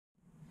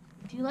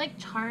Do you like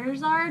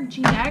Charizard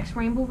GX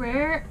Rainbow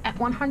Rare at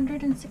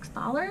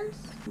 $106?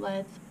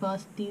 Let's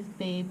bust these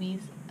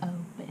babies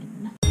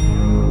open.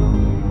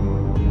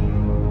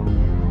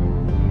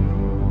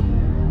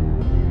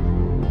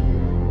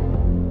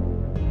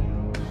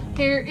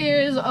 Here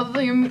is the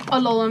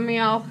Alola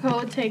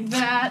Meowth. Take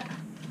that.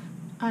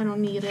 I don't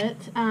need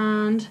it.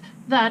 And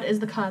that is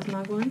the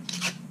Cosmog one.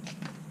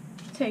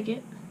 Take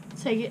it.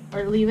 Take it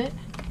or leave it.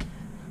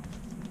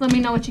 Let me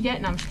know what you get.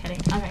 No, I'm just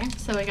kidding. Okay,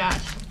 so we got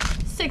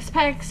 6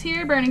 packs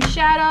here. Burning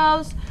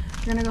Shadows.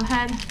 We're gonna go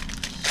ahead,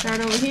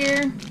 start over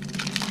here.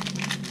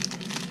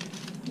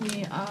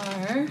 We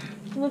are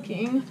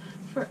looking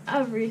for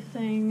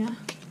everything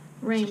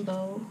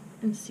rainbow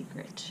and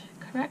secret.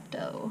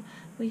 Correcto.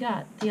 We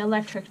got the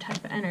electric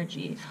type of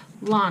energy.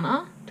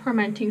 Lana,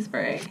 Tormenting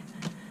Spray.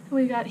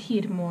 We got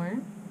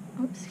Heatmore.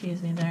 Oh,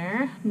 excuse me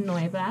there.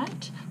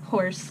 Noibat,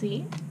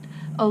 Horsey,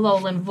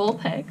 Alolan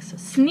Vulpix,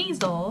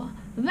 Sneasel,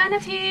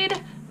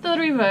 Venipede, the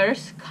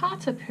reverse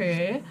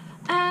Caterpie,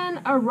 and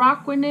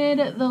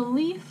Araquanid, the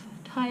leaf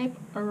type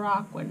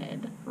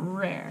Araquanid.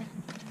 Rare.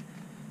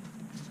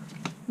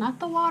 Not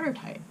the water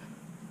type.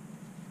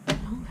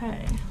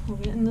 Okay, we'll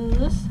get into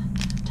this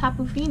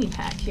Tapu Fini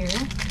pack here.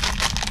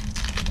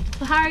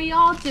 So how are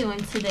y'all doing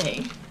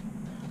today?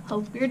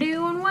 Hope you're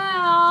doing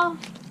well.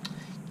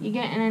 You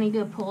getting any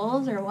good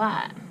pulls or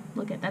what?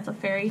 Look at, that's a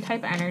fairy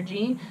type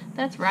energy.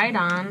 That's right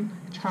on.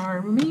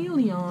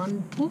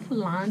 Charmeleon,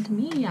 Bouffalant,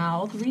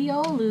 Meowth,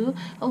 Riolu,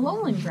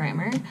 Alolan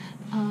Grimer.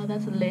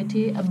 That's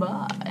Leti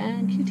Aba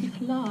and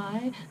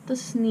Cutiefly, the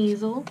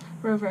Sneasel,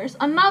 reverse.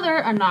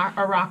 Another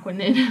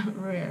Araquanid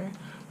rare.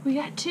 We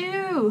got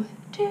two.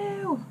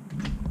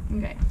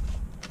 Okay.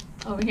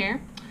 Over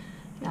here,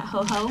 we got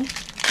Ho-Ho.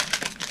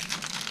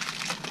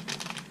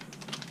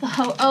 The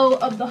Ho-Oh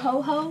of the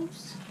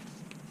Ho-Hos.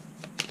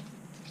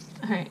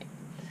 Alright.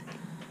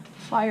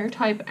 Fire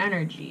type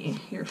energy,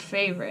 your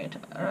favorite.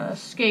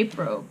 Escape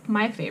Rope,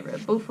 my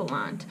favorite.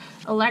 Bouffalant,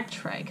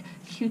 Electrike,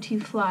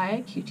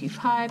 Cutiefly,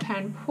 Cutiefly,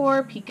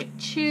 Panpour,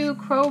 Pikachu,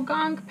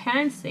 Croagunk,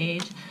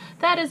 Pansage.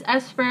 That is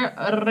Esper,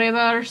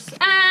 reverse,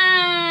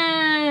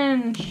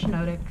 and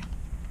Shinodic.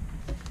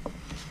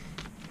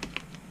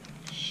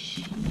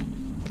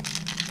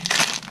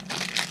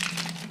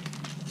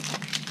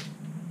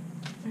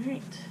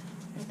 Alright,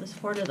 got this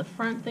 4 to the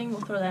front thing.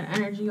 We'll throw that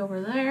energy over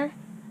there.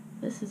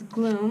 This is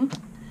Gloom.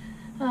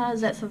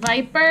 That's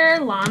Viper,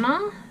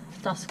 Lana,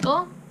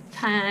 Duskull,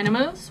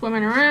 Tynamo,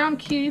 swimming around,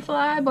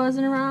 Cutiefly,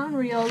 buzzing around,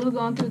 Riolu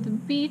going through the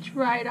beach,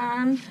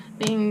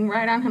 being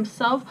right on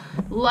himself,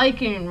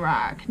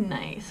 Lycanroc,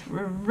 nice,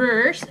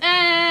 reverse,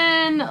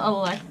 and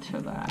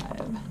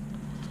Electabuzz.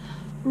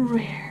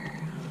 Rare.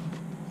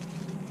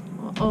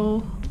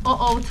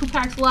 Uh-oh, 2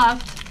 packs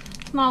left.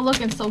 It's not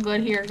looking so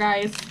good here,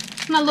 guys.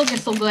 It's not looking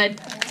so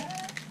good.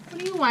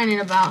 What are you whining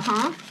about,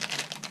 huh?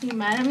 Are you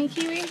mad at me,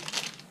 Kiwi?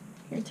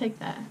 Here, take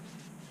that.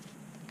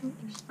 Oh,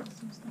 there's still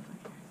some stuff in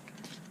here.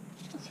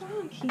 What's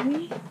wrong,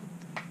 Kiwi?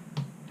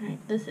 Alright,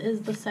 this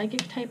is the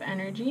Psychic type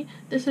energy.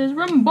 This is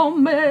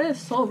Rimbombe,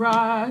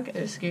 Solrock,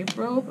 Escape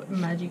Rope,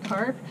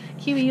 Magikarp.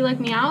 Kiwi, you like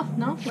Meowth?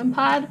 No?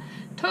 Wimpod?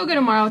 Toga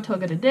tomorrow,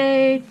 Toga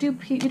today.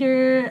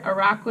 Dupeter,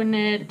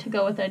 Araquanid to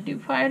go with that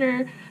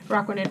Dupeter.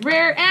 Araquanid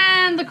rare,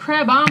 and the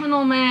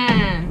Crabominal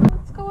Man.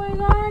 What's going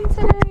on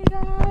today,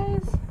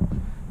 guys?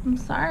 I'm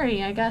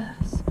sorry, I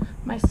guess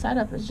my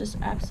setup is just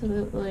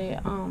absolutely,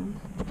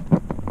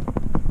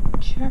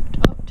 jacked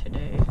up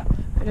today.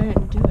 I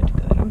didn't do it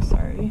good. I'm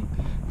sorry.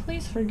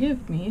 Please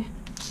forgive me.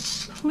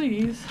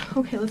 Please.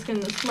 Okay, let's get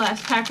in this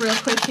last pack real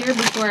quick here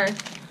before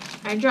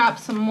I drop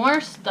some more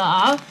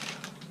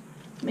stuff.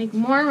 Make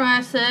more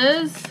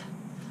messes.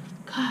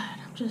 God,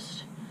 I'm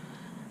just...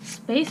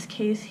 Space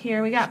case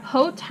here. We got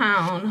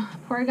Potown.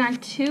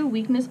 Porygon 2,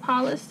 Weakness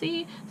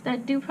Policy. Is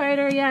that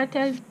Dupider? Yeah,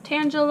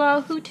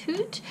 Tangela, Hoot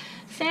Hoot.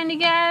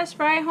 Sandygas,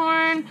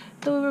 Rhyhorn,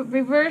 the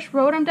reverse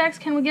Rotom Dex.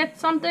 Can we get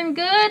something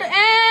good?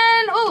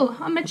 And, oh,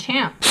 I'm a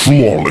champ.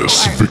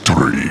 Flawless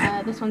victory.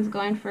 This one's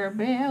going for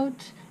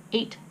about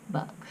 $8.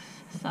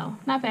 So,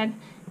 not bad.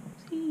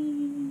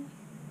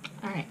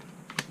 Alright.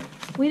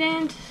 We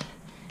didn't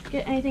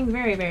get anything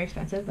very, very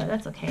expensive, but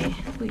that's okay.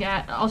 We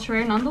got ultra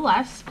rare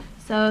nonetheless.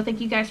 So, thank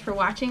you guys for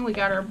watching. We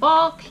got our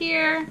bulk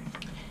here.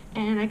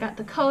 And I got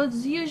the codes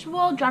as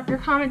usual. Drop your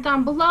comment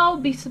down below.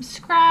 Be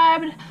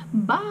subscribed.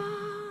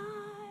 Bye.